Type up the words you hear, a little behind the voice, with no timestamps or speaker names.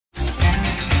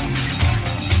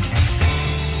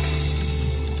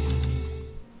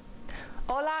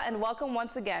Hola and welcome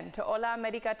once again to Hola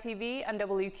America TV on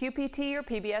WQPT, your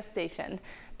PBS station.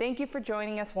 Thank you for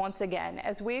joining us once again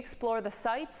as we explore the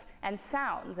sights and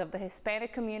sounds of the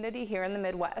Hispanic community here in the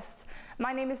Midwest.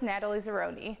 My name is Natalie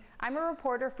Zeroni. I'm a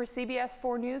reporter for CBS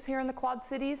 4 News here in the Quad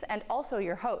Cities and also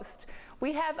your host.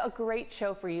 We have a great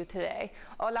show for you today.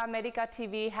 Hola America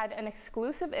TV had an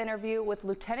exclusive interview with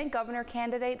Lieutenant Governor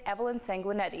candidate Evelyn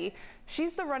Sanguinetti.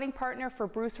 She's the running partner for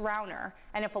Bruce Rauner,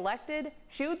 and if elected,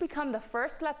 she would become the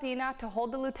first Latina to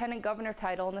hold the Lieutenant Governor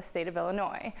title in the state of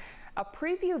Illinois. A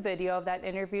preview video of that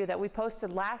interview that we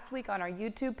posted last week on our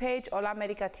YouTube page, Hola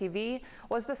America TV,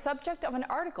 was the subject of an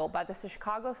article by the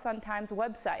Chicago Sun-Times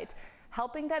website,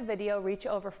 helping that video reach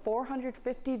over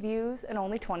 450 views in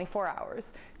only 24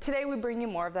 hours. Today we bring you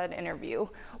more of that interview.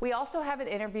 We also have an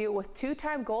interview with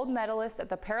two-time gold medalist at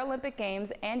the Paralympic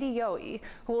Games, Andy Yohe,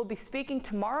 who will be speaking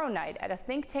tomorrow night at a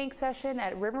think tank session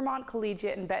at Rivermont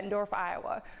Collegiate in Bettendorf,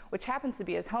 Iowa, which happens to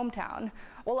be his hometown.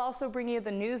 We'll also bring you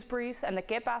the news briefs and the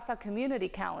Que Pasa community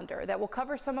calendar that will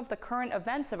cover some of the current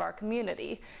events of our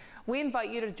community. We invite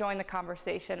you to join the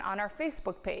conversation on our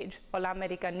Facebook page, Hola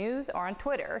America News, or on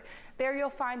Twitter. There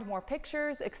you'll find more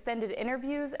pictures, extended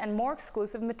interviews, and more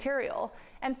exclusive material.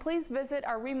 And please visit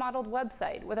our remodeled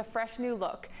website with a fresh new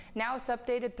look. Now it's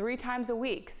updated 3 times a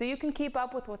week, so you can keep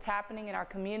up with what's happening in our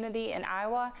community in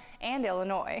Iowa and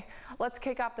Illinois. Let's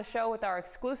kick off the show with our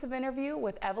exclusive interview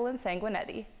with Evelyn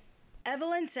Sanguinetti.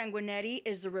 Evelyn Sanguinetti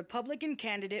is the Republican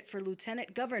candidate for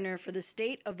Lieutenant Governor for the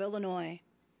state of Illinois.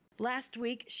 Last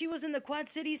week, she was in the Quad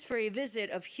Cities for a visit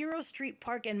of Hero Street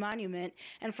Park and Monument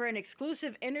and for an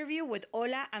exclusive interview with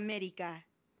Hola America.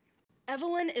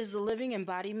 Evelyn is the living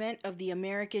embodiment of the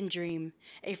American dream.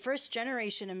 A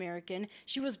first-generation American,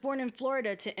 she was born in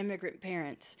Florida to immigrant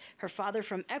parents, her father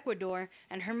from Ecuador,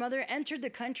 and her mother entered the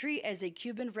country as a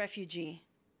Cuban refugee.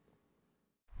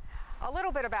 A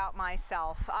little bit about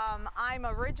myself. I'm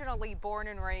originally born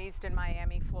and raised in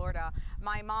Miami, Florida.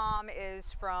 My mom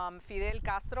is from Fidel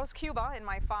Castro's Cuba and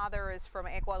my father is from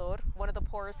Ecuador, one of the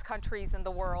poorest countries in the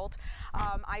world.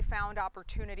 I found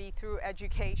opportunity through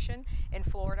education in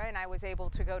Florida and I was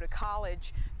able to go to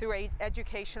college through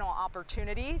educational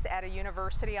opportunities at a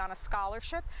university on a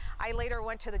scholarship. I later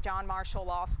went to the John Marshall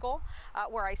Law School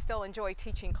where I still enjoy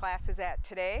teaching classes at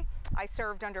today. I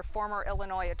served under former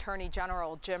Illinois Attorney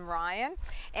General Jim Ryan,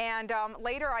 and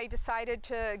later I decided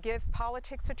to give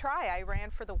politics a try. I ran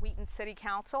for the Wheaton City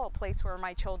Council, a place where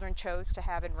my children chose to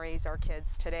have and raise our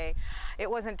kids today. It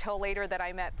wasn't until later that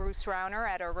I met Bruce Rauner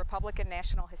at a Republican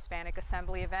National Hispanic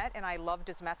Assembly event, and I loved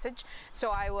his message, so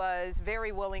I was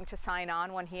very willing to sign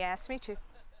on when he asked me to.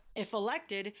 If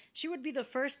elected, she would be the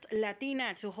first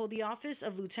Latina to hold the office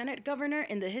of Lieutenant Governor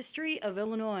in the history of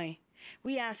Illinois.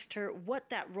 We asked her what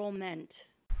that role meant.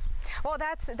 Well,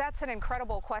 that's an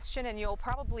incredible question, and you'll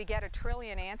probably get a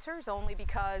trillion answers only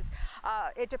because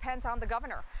it depends on the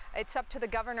governor. It's up to the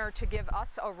governor to give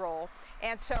us a role.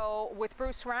 And so with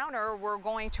Bruce Rauner, we're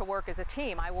going to work as a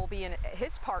team. I will be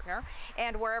his partner,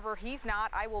 and wherever he's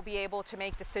not, I will be able to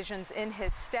make decisions in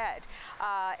his stead.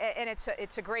 And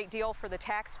it's a great deal for the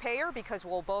taxpayer because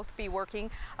we'll both be working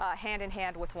hand in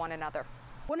hand with one another.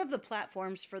 One of the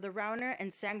platforms for the Rauner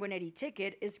and Sanguinetti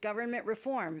ticket is government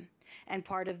reform. And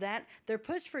part of that, their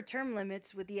push for term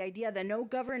limits with the idea that no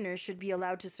governor should be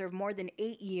allowed to serve more than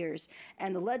 8 years,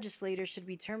 and the legislators should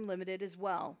be term limited as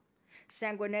well.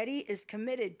 Sanguinetti is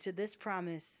committed to this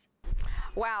promise.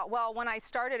 Wow. Well, when I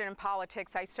started in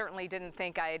politics, I certainly didn't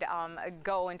think I'd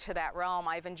go into that realm.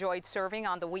 I've enjoyed serving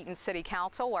on the Wheaton City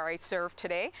Council, where I serve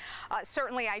today.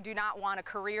 Certainly, I do not want a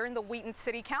career in the Wheaton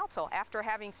City Council. After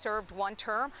having served one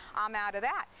term, I'm out of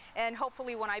that. And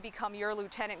hopefully, when I become your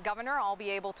Lieutenant Governor, I'll be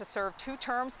able to serve 2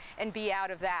 terms and be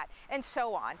out of that, and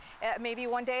so on. Maybe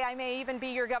one day I may even be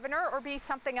your governor or be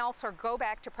something else or go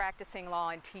back to practicing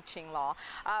law and teaching law.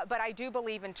 But I do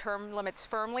believe in term limits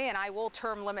firmly, and I will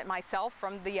term limit myself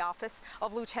from the office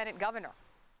of Lieutenant Governor.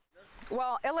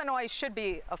 Well, Illinois should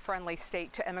be a friendly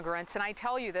state to immigrants, and I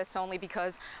tell you this only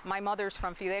because my mother's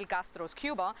from Fidel Castro's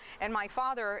Cuba and my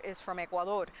father is from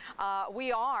Ecuador.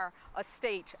 We are a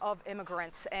state of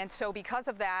immigrants, and so because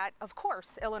of that, of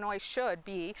course, Illinois should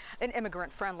be an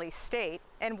immigrant-friendly state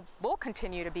and will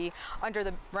continue to be under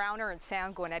the Rauner and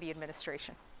Sanguinetti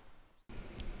administration.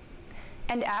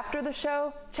 And after the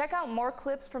show, check out more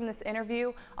clips from this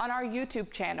interview on our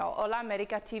YouTube channel, Hola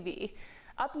America TV.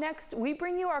 Up next, we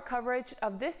bring you our coverage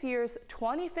of this year's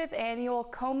 25th annual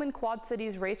Komen Quad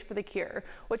Cities Race for the Cure,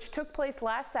 which took place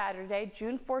last Saturday,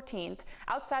 June 14th,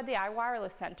 outside the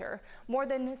iWireless Center. More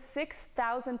than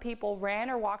 6,000 people ran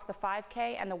or walked the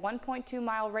 5K and the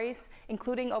 1.2-mile race,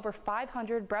 including over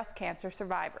 500 breast cancer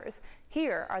survivors.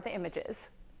 Here are the images.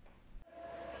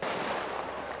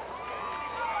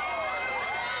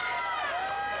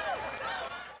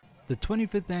 The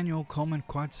 25th annual Coleman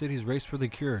Quad Cities Race for the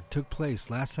Cure took place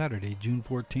last Saturday, June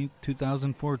 14,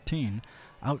 2014,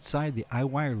 outside the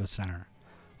iWireless Center.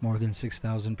 More than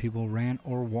 6,000 people ran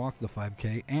or walked the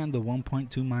 5K and the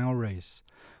 1.2-mile race.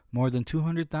 More than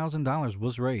 $200,000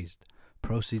 was raised.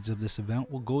 Proceeds of this event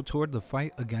will go toward the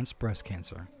fight against breast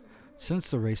cancer.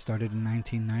 Since the race started in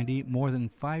 1990, more than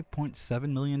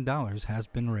 $5.7 million has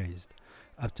been raised.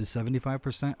 Up to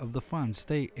 75% of the funds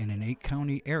stay in an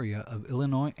 8-county area of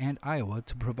Illinois and Iowa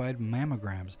to provide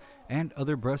mammograms and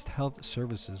other breast health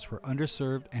services for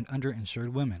underserved and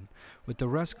underinsured women, with the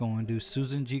rest going to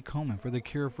Susan G. Komen for the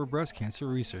Cure for Breast Cancer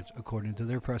Research, according to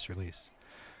their press release.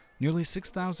 Nearly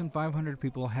 6,500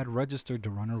 people had registered to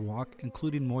run or walk,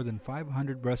 including more than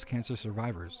 500 breast cancer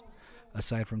survivors.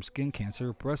 Aside from skin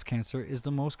cancer, breast cancer is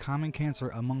the most common cancer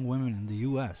among women in the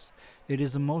U.S. It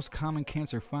is the most common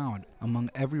cancer found among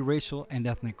every racial and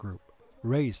ethnic group.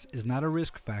 Race is not a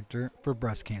risk factor for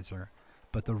breast cancer,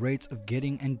 but the rates of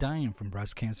getting and dying from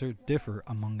breast cancer differ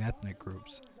among ethnic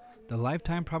groups. The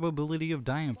lifetime probability of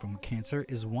dying from cancer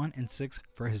is 1 in 6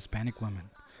 for Hispanic women.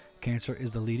 Cancer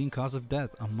is the leading cause of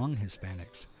death among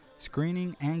Hispanics.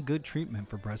 Screening and good treatment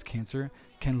for breast cancer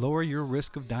can lower your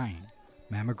risk of dying.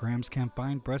 Mammograms can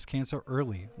find breast cancer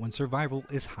early when survival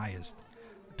is highest.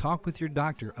 Talk with your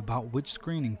doctor about which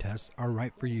screening tests are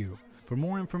right for you. For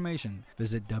more information,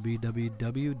 visit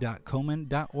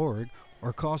www.komen.org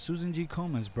or call Susan G.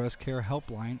 Komen's Breast Care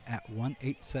Helpline at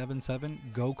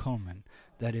 1-877-GO-KOMEN.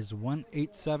 That is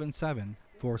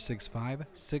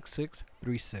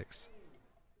 1-877-465-6636.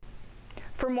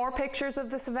 For more pictures of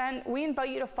this event, we invite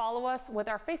you to follow us with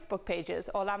our Facebook pages,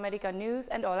 Hola America News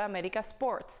and Hola America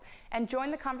Sports, and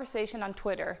join the conversation on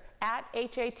Twitter at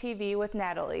HATV with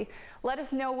Natalie. Let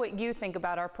us know what you think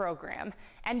about our program.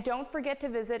 And don't forget to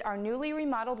visit our newly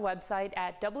remodeled website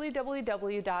at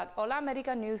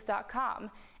www.holaamericanews.com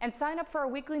and sign up for our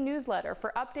weekly newsletter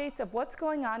for updates of what's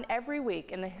going on every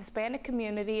week in the Hispanic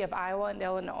community of Iowa and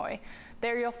Illinois.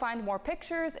 There you'll find more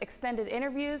pictures, extended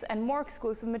interviews, and more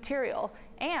exclusive material.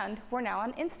 And we're now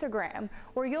on Instagram,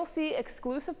 where you'll see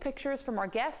exclusive pictures from our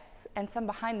guests and some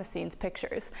behind-the-scenes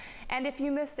pictures. And if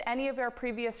you missed any of our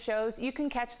previous shows, you can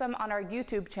catch them on our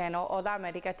YouTube channel, Hola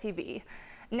America TV.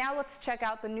 Now let's check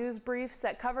out the news briefs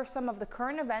that cover some of the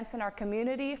current events in our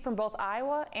community from both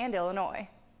Iowa and Illinois.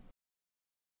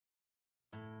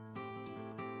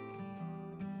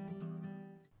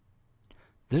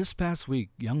 This past week,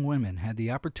 young women had the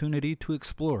opportunity to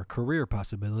explore career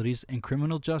possibilities in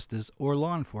criminal justice or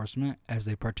law enforcement as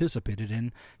they participated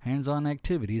in hands-on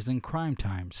activities in Crime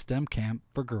Time STEM Camp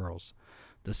for Girls.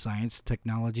 The Science,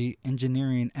 Technology,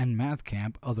 Engineering, and Math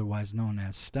Camp, otherwise known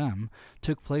as STEM,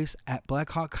 took place at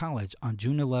Blackhawk College on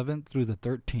June 11th through the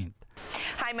 13th.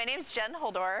 Hi, my name is Jen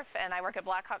Holdorf, and I work at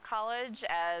Blackhawk College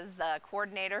as the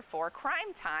coordinator for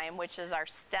Crime Time, which is our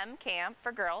STEM camp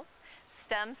for girls.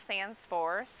 STEM stands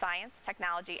for Science,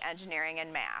 Technology, Engineering,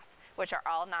 and Math, which are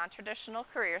all non-traditional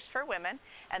careers for women,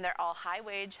 and they're all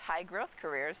high-wage, high-growth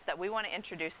careers that we want to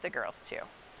introduce the girls to.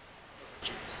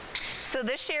 So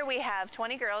this year we have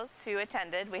 20 girls who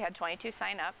attended. We had 22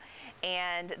 sign up,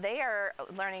 and they are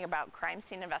learning about crime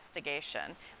scene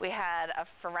investigation. We had a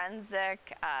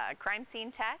forensic crime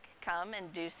scene tech come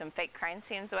and do some fake crime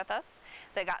scenes with us.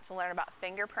 They got to learn about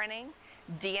fingerprinting,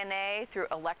 DNA through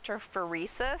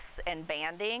electrophoresis and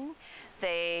banding.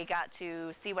 They got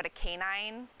to see what a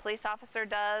canine police officer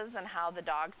does and how the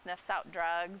dog sniffs out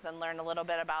drugs and learn a little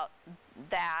bit about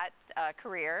that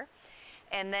career.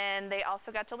 And then they also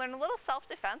got to learn a little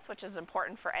self-defense, which is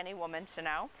important for any woman to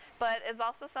know, but is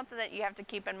also something that you have to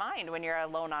keep in mind when you're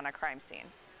alone on a crime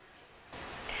scene.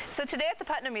 So today at the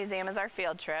Putnam Museum is our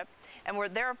field trip, and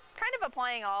they're kind of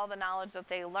applying all the knowledge that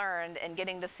they learned and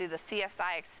getting to see the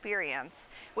CSI experience,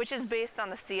 which is based on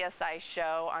the CSI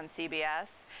show on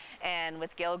CBS. And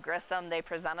with Gil Grissom, they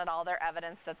presented all their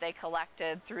evidence that they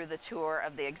collected through the tour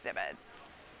of the exhibit.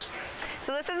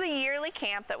 So this is a yearly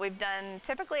camp that we've done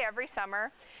typically every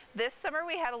summer. This summer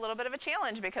we had a little bit of a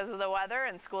challenge because of the weather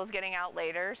and school's getting out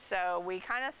later, so we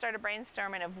kind of started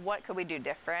brainstorming of what could we do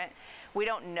different. We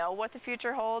don't know what the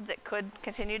future holds. It could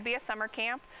continue to be a summer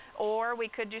camp, or we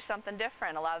could do something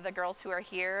different. A lot of the girls who are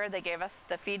here, they gave us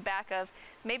the feedback of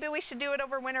maybe we should do it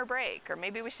over winter break, or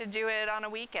maybe we should do it on a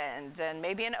weekend, and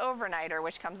maybe an overnighter,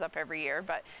 which comes up every year.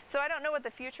 So I don't know what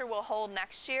the future will hold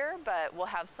next year, but we'll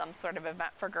have some sort of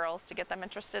event for girls to get them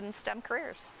interested in STEM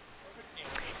careers.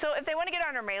 So if they want to get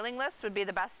on our mailing list, would be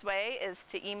the best way is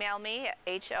to email me at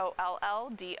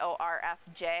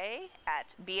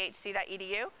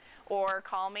holldorfj@bhc.edu or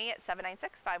call me at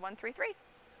 796-5133.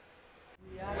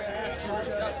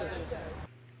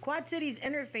 Quad Cities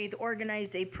Interfaith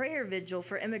organized a prayer vigil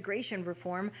for immigration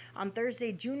reform on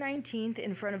Thursday, June 19th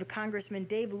in front of Congressman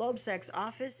Dave Loebsack's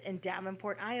office in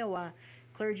Davenport, Iowa.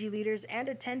 Clergy leaders and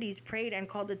attendees prayed and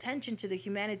called attention to the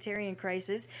humanitarian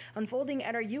crisis unfolding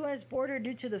at our U.S. border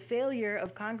due to the failure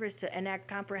of Congress to enact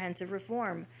comprehensive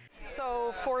reform.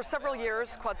 So for several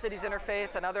years, Quad Cities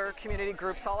Interfaith and other community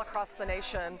groups all across the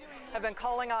nation have been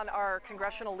calling on our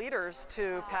congressional leaders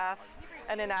to pass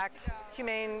and enact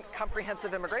humane,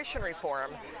 comprehensive immigration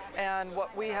reform. And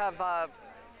what we have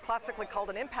classically called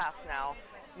an impasse now.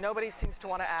 Nobody seems to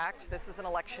want to act. This is an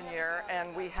election year,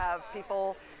 and we have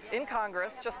people in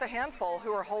Congress, just a handful,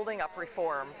 who are holding up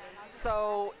reform.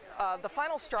 So the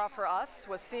final straw for us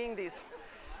was seeing these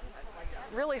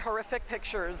really horrific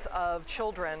pictures of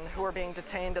children who are being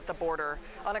detained at the border,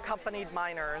 unaccompanied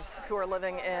minors who are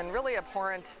living in really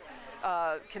abhorrent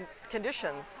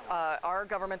conditions. Our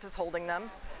government is holding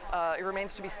them. It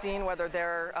remains to be seen whether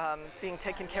they're being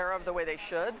taken care of the way they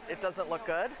should. It doesn't look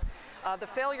good. The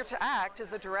failure to act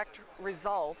is a direct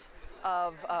result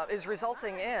of, is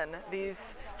resulting in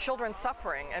these children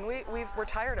suffering, and we're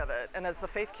tired of it. And as the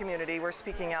faith community, we're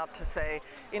speaking out to say,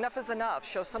 enough is enough,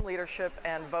 show some leadership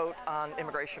and vote on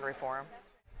immigration reform.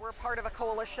 We're part of a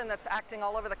coalition that's acting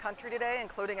all over the country today,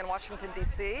 including in Washington,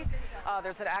 D.C.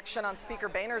 There's an action on Speaker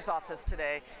Boehner's office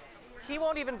today. He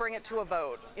won't even bring it to a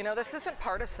vote. You know, this isn't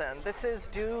partisan. This is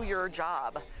do your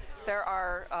job. There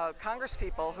are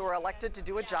congresspeople who are elected to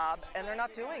do a job, and they're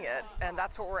not doing it. And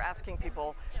that's what we're asking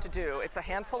people to do. It's a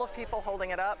handful of people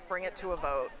holding it up. Bring it to a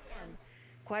vote.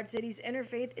 Quad Cities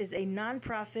Interfaith is a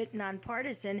nonprofit,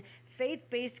 nonpartisan,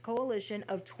 faith-based coalition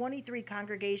of 23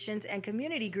 congregations and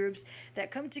community groups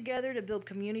that come together to build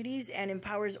communities and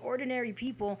empowers ordinary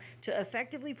people to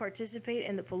effectively participate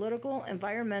in the political,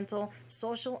 environmental,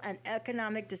 social, and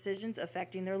economic decisions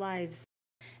affecting their lives.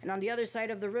 And on the other side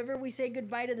of the river, we say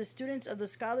goodbye to the students of the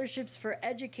Scholarships for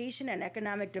Education and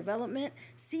Economic Development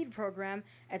SEED program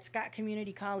at Scott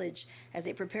Community College as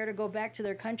they prepare to go back to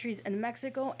their countries in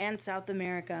Mexico and South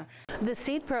America. The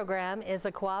SEED program is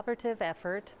a cooperative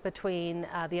effort between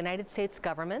the United States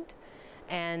government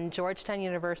and Georgetown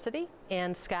University,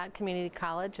 and Scott Community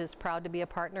College is proud to be a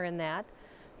partner in that,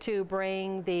 to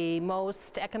bring the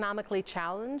most economically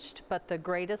challenged but the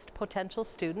greatest potential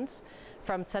students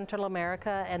from Central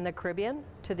America and the Caribbean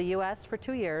to the U.S. for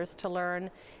 2 years to learn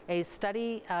a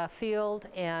study field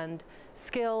and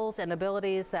skills and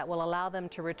abilities that will allow them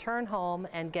to return home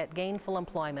and get gainful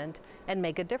employment and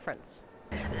make a difference.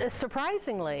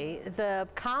 Surprisingly, the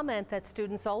comment that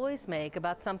students always make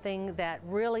about something that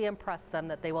really impressed them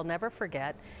that they will never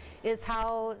forget is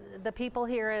how the people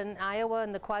here in Iowa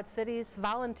and the Quad Cities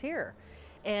volunteer.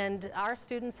 And our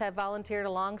students have volunteered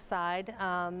alongside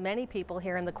many people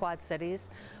here in the Quad Cities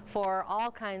for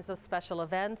all kinds of special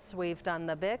events. We've done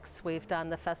the BICS, we've done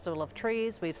the Festival of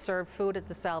Trees, we've served food at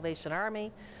the Salvation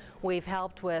Army, we've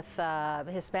helped with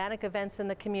Hispanic events in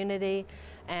the community,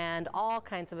 and all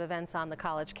kinds of events on the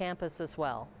college campus as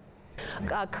well.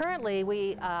 Currently,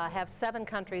 we have 7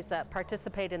 countries that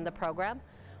participate in the program.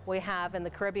 We have in the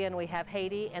Caribbean, we have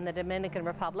Haiti and the Dominican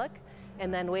Republic,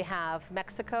 and then we have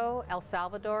Mexico, El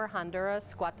Salvador,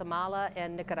 Honduras, Guatemala,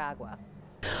 and Nicaragua.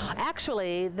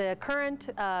 Actually, the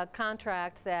current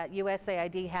contract that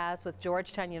USAID has with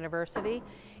Georgetown University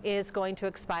is going to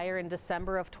expire in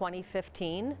December of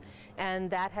 2015,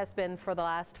 and that has been for the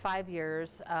last 5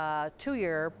 years,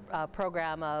 2-year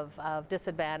program of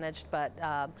disadvantaged but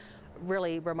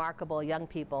really remarkable young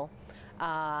people.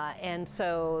 And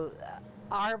so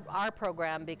our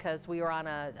program, because we were on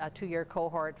a 2-year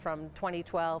cohort from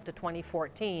 2012 to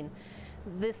 2014,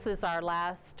 this is our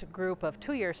last group of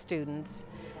 2-year students,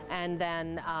 and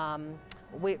then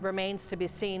it remains to be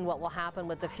seen what will happen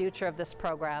with the future of this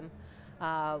program.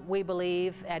 We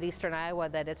believe at Eastern Iowa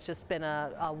that it's just been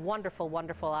a wonderful,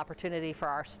 wonderful opportunity for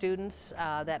our students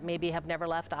that maybe have never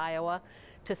left Iowa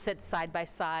to sit side by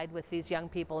side with these young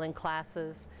people in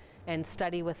classes and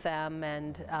study with them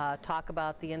and talk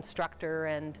about the instructor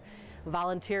and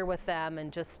volunteer with them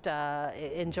and just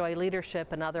enjoy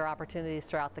leadership and other opportunities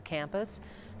throughout the campus.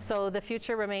 So the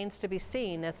future remains to be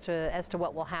seen as to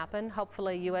what will happen.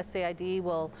 Hopefully USAID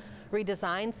will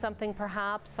redesign something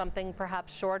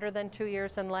perhaps shorter than 2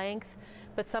 years in length,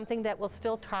 but something that will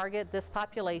still target this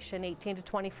population, 18 to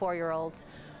 24-year-olds,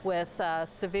 with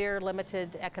severe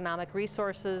limited economic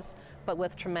resources, but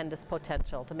with tremendous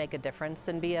potential to make a difference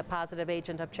and be a positive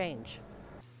agent of change.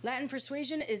 Latin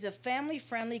Persuasion is a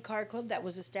family-friendly car club that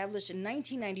was established in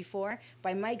 1994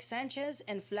 by Mike Sanchez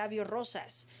and Flavio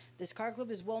Rosas. This car club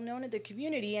is well known in the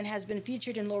community and has been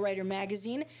featured in Lowrider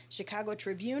Magazine, Chicago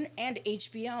Tribune, and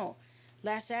HBO.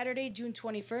 Last Saturday, June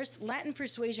 21st, Latin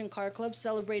Persuasion Car Club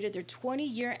celebrated their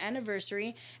 20-year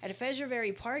anniversary at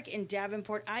Feziervary Park in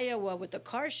Davenport, Iowa, with a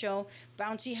car show,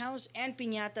 bouncy house, and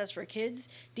piñatas for kids,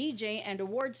 DJ, and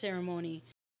award ceremony.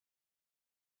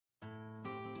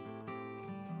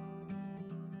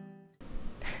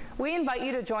 We invite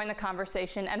you to join the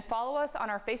conversation and follow us on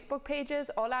our Facebook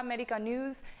pages, Hola America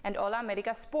News and Hola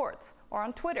America Sports, or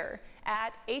on Twitter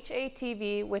at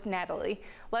HATV with Natalie.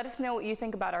 Let us know what you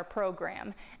think about our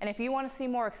program. And if you want to see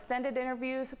more extended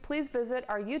interviews, please visit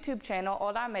our YouTube channel,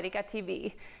 Hola America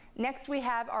TV. Next, we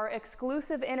have our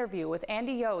exclusive interview with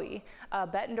Andy Yohe, a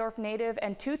Bettendorf native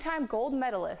and two-time gold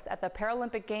medalist at the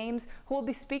Paralympic Games, who will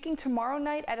be speaking tomorrow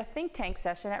night at a think tank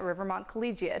session at Rivermont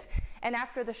Collegiate. And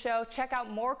after the show, check out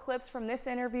more clips from this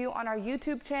interview on our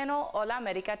YouTube channel, Hola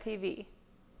America TV.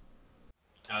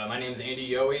 My name is Andy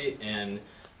Yohe, and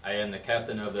I am the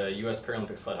captain of the U.S.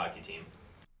 Paralympic sled hockey team.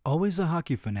 Always a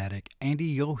hockey fanatic,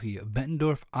 Andy Yohe of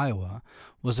Bettendorf, Iowa,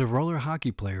 was a roller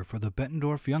hockey player for the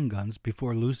Bettendorf Young Guns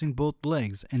before losing both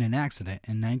legs in an accident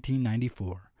in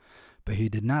 1994. But he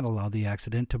did not allow the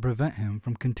accident to prevent him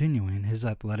from continuing his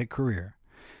athletic career.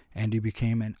 Andy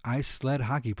became an ice sled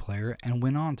hockey player and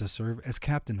went on to serve as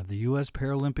captain of the U.S.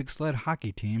 Paralympic sled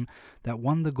hockey team that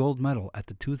won the gold medal at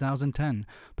the 2010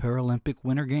 Paralympic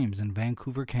Winter Games in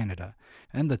Vancouver, Canada,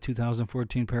 and the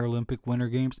 2014 Paralympic Winter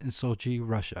Games in Sochi,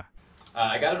 Russia.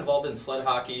 I got involved in sled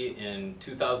hockey in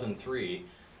 2003.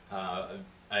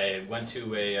 I went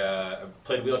to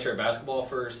played wheelchair basketball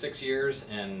for 6 years,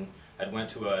 and I went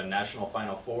to a national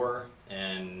Final Four,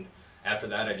 and after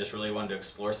that, I just really wanted to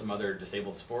explore some other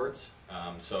disabled sports.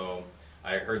 So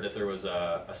I heard that there was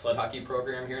a sled hockey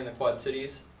program here in the Quad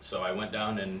Cities, so I went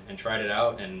down and tried it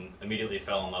out and immediately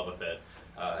fell in love with it.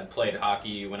 I played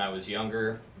hockey when I was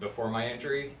younger, before my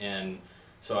injury, and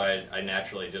so I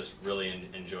naturally just really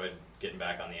enjoyed getting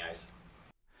back on the ice.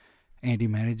 Andy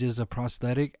manages a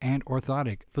prosthetic and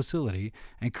orthotic facility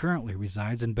and currently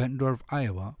resides in Bettendorf,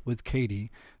 Iowa with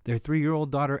Katie, their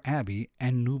 3-year-old daughter Abby,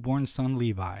 and newborn son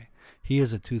Levi. He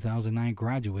is a 2009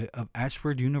 graduate of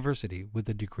Ashford University with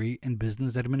a degree in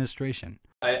business administration.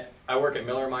 I work at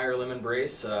Miller Meyer Limb and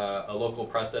Brace, a local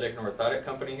prosthetic and orthotic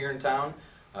company here in town.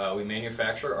 We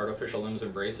manufacture artificial limbs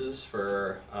and braces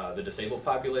for the disabled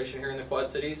population here in the Quad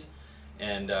Cities,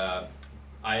 and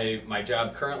my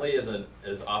job currently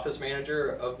is office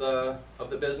manager of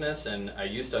the business, and I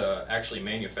used to actually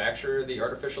manufacture the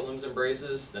artificial limbs and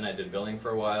braces. Then I did billing for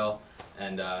a while,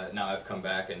 and now I've come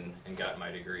back and gotten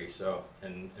my degree, so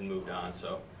and moved on.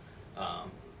 So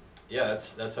yeah,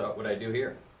 that's what I do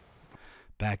here.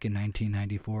 Back in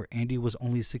 1994, Andy was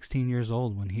only 16 years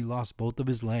old when he lost both of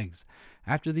his legs.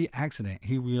 After the accident,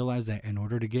 he realized that in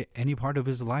order to get any part of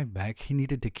his life back, he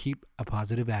needed to keep a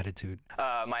positive attitude.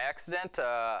 My accident,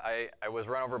 I was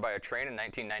run over by a train in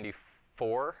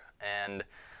 1994, and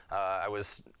I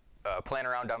was playing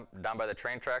around down by the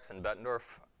train tracks in Bettendorf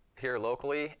here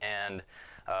locally, and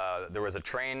there was a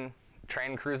train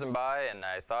cruising by, and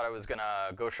I thought I was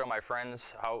gonna go show my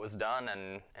friends how it was done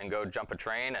and go jump a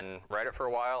train and ride it for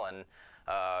a while, and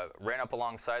ran up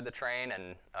alongside the train,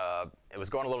 and it was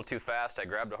going a little too fast. I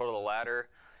grabbed a hold of the ladder,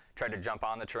 tried to jump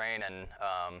on the train,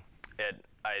 and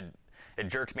it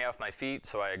jerked me off my feet,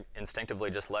 so I instinctively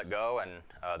just let go, and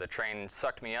the train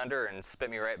sucked me under and spit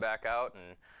me right back out,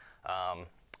 and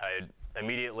I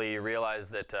immediately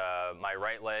realized that my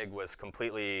right leg was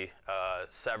completely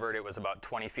severed. It was about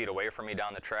 20 feet away from me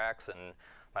down the tracks, and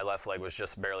my left leg was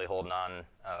just barely holding on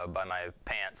by my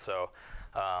pants. So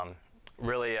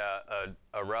really a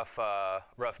rough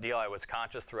deal. I was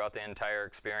conscious throughout the entire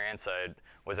experience. I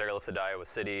was airlifted to Iowa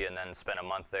City and then spent a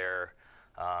month there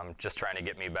just trying to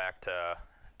get me back to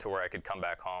where I could come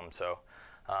back home. So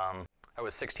I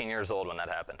was 16 years old when that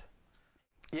happened.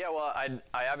 Yeah, well,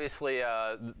 I obviously,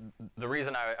 the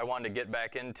reason I wanted to get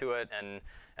back into it and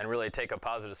really take a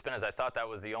positive spin is I thought that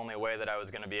was the only way that I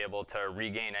was going to be able to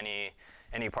regain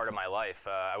any part of my life.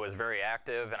 I was very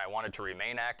active, and I wanted to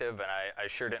remain active, and I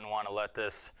sure didn't want to let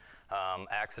this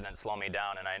accident slow me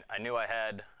down. And I knew I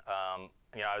had,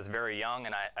 I was very young,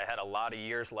 and I had a lot of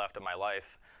years left of my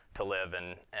life to live,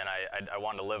 and I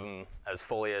wanted to live them as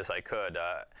fully as I could.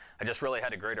 I just really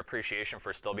had a great appreciation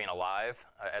for still being alive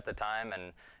at the time,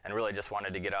 and really just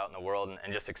wanted to get out in the world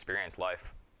and just experience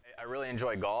life. I really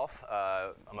enjoy golf.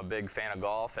 I'm a big fan of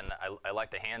golf, and I like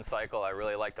to hand cycle. I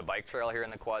really like the bike trail here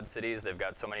in the Quad Cities. They've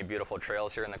got so many beautiful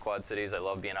trails here in the Quad Cities. I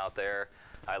love being out there.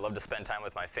 I love to spend time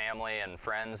with my family and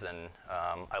friends, and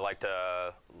I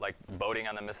like boating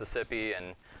on the Mississippi,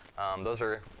 and those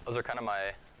are kind of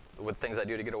with things I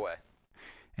do to get away.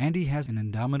 Andy has an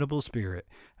indomitable spirit,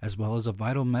 as well as a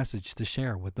vital message to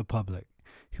share with the public.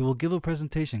 He will give a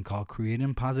presentation called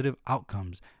Creating Positive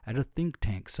Outcomes at a think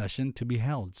tank session to be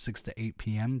held 6 to 8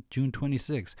 p.m. June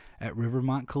 26 at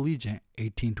Rivermont Collegiate,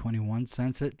 1821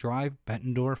 Sunset Drive,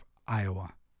 Bettendorf,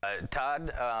 Iowa.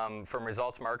 Todd from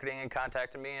Results Marketing had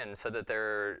contacted me and said that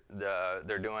they're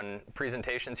doing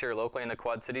presentations here locally in the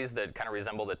Quad Cities that kind of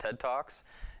resemble the TED Talks,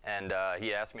 and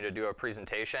he asked me to do a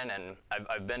presentation, and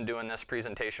I've been doing this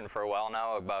presentation for a while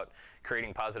now about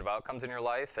creating positive outcomes in your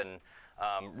life, and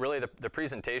really the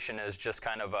presentation is just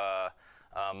kind of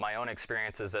my own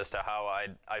experiences as to how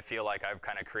I feel like I've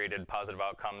kind of created positive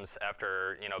outcomes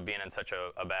after being in such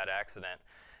a bad accident.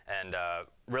 And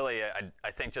really,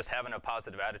 I think just having a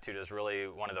positive attitude is really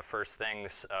one of the first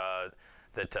things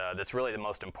that's really the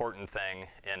most important thing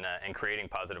in creating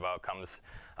positive outcomes.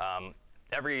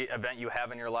 Every event you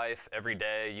have in your life, every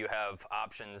day, you have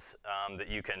options that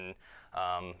you can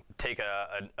take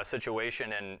a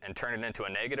situation and turn it into a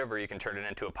negative, or you can turn it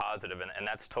into a positive, and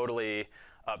that's totally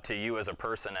up to you as a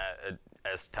person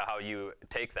as to how you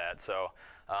take that. So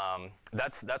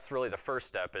that's really the first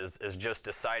step, is just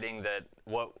deciding that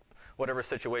whatever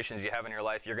situations you have in your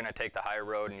life, you're going to take the high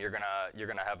road, and you're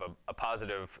gonna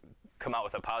have come out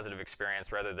with a positive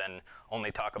experience, rather than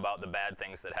only talk about the bad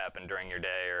things that happen during your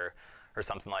day or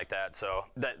something like that. So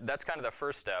that's kind of the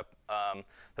first step.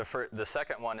 The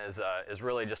second one is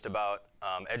really just about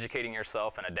educating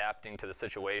yourself and adapting to the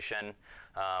situation.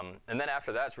 And then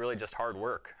after that, it's really just hard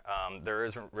work. There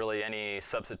isn't really any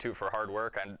substitute for hard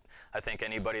work. I think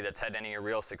anybody that's had any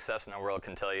real success in the world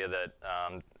can tell you that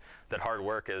that hard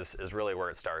work is really where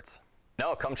it starts.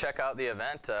 No, come check out the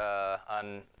event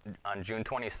on June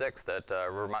 26th at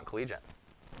Rivermont Collegiate.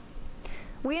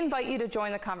 We invite you to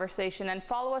join the conversation and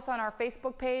follow us on our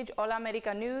Facebook page, Hola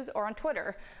America News, or on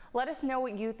Twitter. Let us know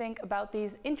what you think about these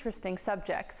interesting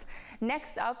subjects.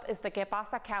 Next up is the Que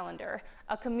Pasa calendar,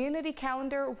 a community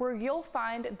calendar where you'll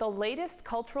find the latest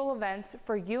cultural events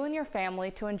for you and your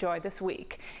family to enjoy this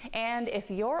week. And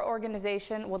if your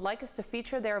organization would like us to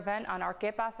feature their event on our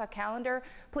Que Pasa calendar,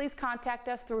 please contact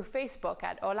us through Facebook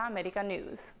at Hola America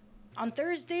News. On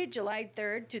Thursday, July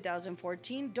 3rd,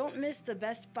 2014, don't miss the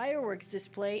best fireworks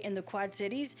display in the Quad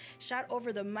Cities, shot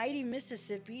over the mighty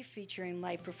Mississippi, featuring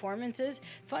live performances,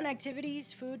 fun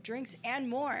activities, food, drinks, and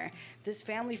more. This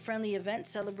family-friendly event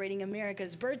celebrating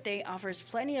America's birthday offers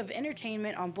plenty of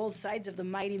entertainment on both sides of the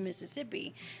mighty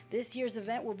Mississippi. This year's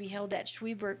event will be held at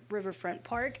Schwiebert Riverfront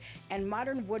Park and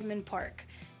Modern Woodman Park.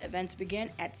 Events begin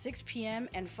at 6 p.m.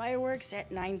 and fireworks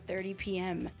at 9:30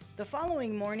 p.m. The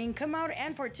following morning, come out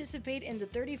and participate in the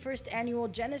 31st Annual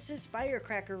Genesis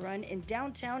Firecracker Run in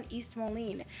downtown East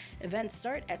Moline. Events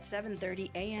start at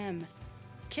 7:30 a.m.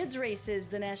 Kids races,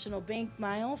 the National Bank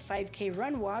Mile, 5K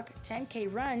Run Walk,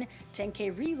 10K Run,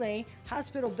 10K Relay,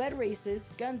 Hospital Bed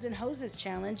Races, Guns and Hoses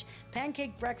Challenge,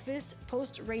 Pancake Breakfast,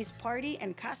 Post-Race Party,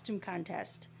 and Costume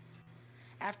Contest.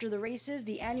 After the races,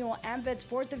 the annual AMVETS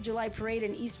 4th of July Parade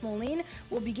in East Moline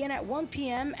will begin at 1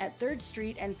 p.m. at 3rd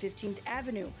Street and 15th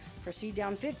Avenue, proceed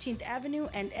down 15th Avenue,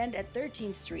 and end at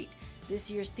 13th Street. This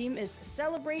year's theme is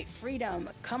Celebrate Freedom.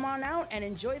 Come on out and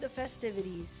enjoy the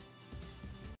festivities.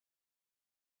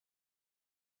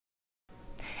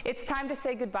 It's time to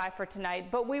say goodbye for tonight,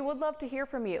 but we would love to hear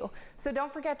from you. So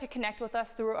don't forget to connect with us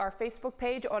through our Facebook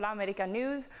page, Hola America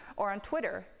News, or on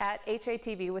Twitter at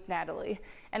HATV with Natalie.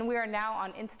 And we are now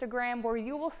on Instagram, where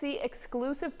you will see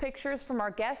exclusive pictures from our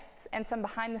guests and some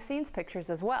behind-the-scenes pictures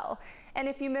as well. And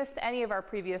if you missed any of our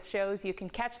previous shows, you can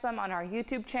catch them on our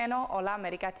YouTube channel, Hola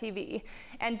America TV.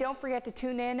 And don't forget to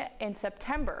tune in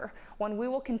September, when we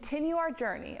will continue our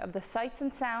journey of the sights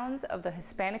and sounds of the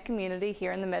Hispanic community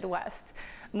here in the Midwest.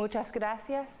 Muchas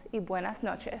gracias y buenas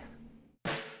noches.